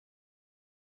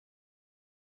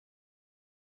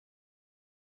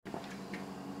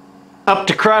Up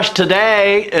to crush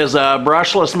today is a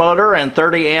brushless motor and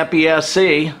 30 amp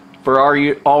ESC for all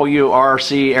you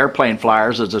RC airplane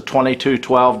flyers. It's a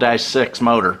 2212-6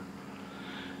 motor.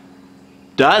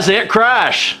 Does it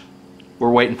crush? We're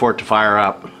waiting for it to fire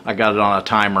up. I got it on a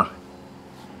timer.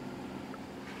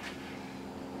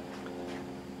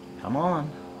 Come on,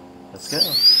 let's go.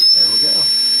 There we go.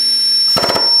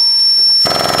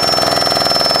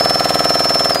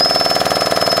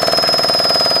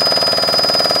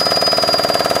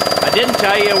 I didn't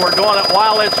tell you we're doing it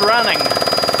while it's running.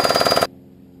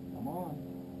 Come on.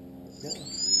 Let's go.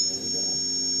 There we go.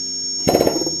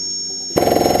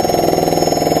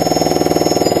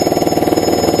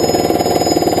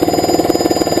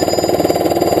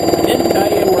 I didn't tell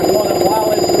you we're doing it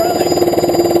while it's running.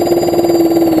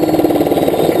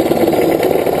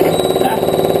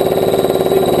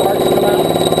 See the sparks come out?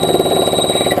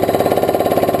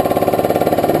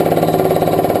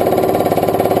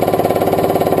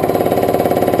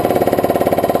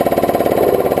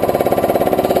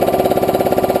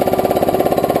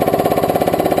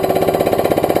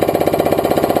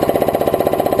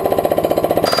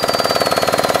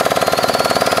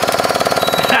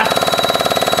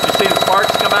 See the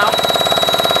sparks come out?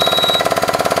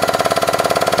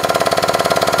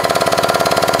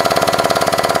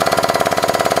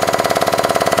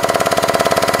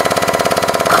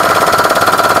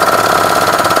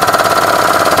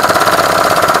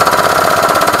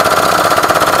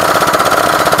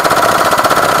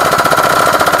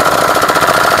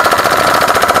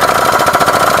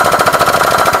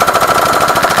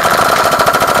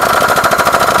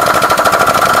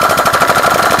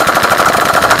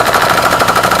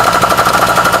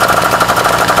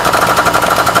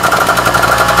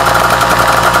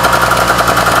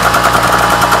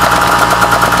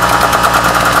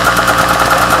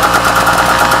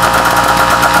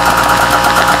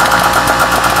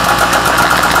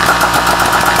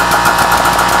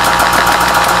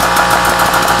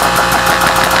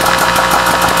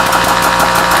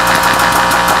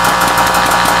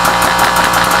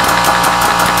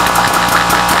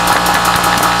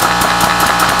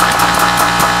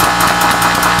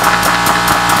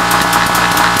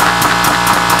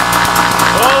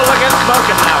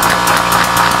 Smoking now.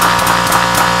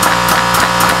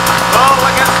 Oh,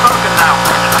 look at smoking now.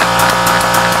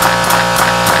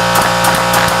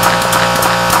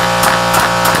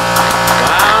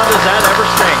 Wow, does that ever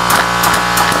stink?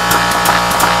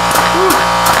 Whew.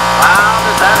 Wow,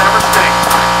 does that ever stink?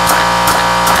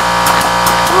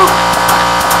 Whew.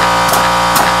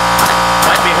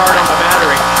 Might be hard on the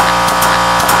battery.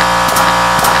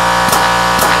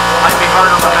 Might be hard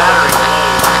on the battery.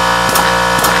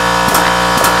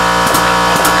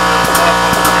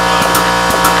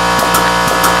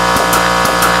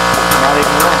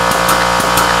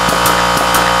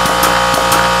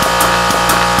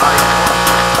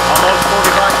 Almost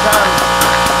 45 tons.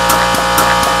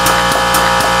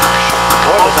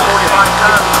 Almost 45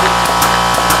 tons.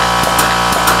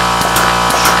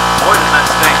 Boy, does that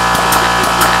stink.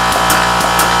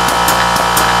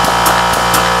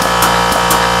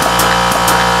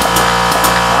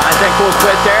 I think we'll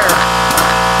quit there.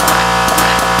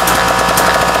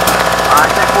 I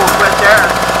think we'll quit there.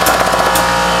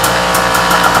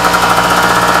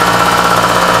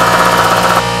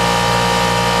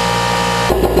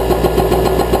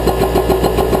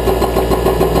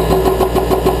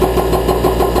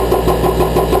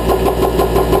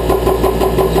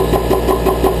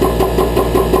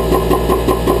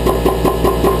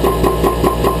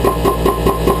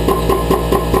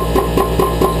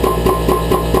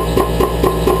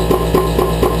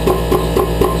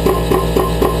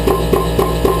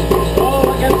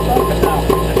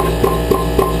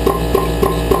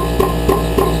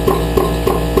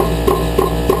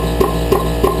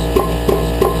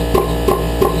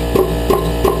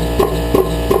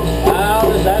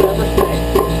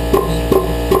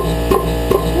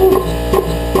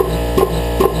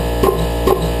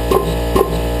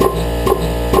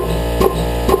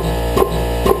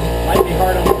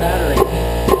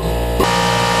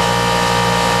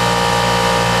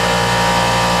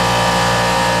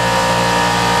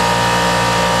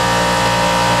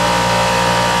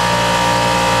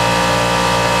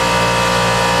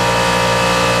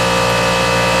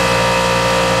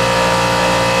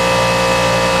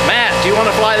 Do you want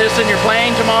to fly this in your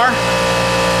plane tomorrow?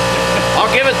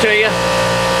 I'll give it to you.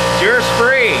 It's yours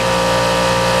free.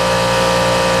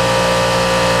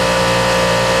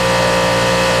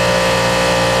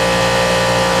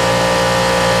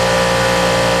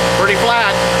 Pretty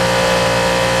flat.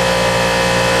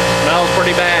 Smells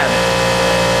pretty bad.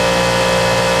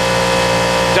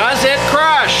 Does it cross.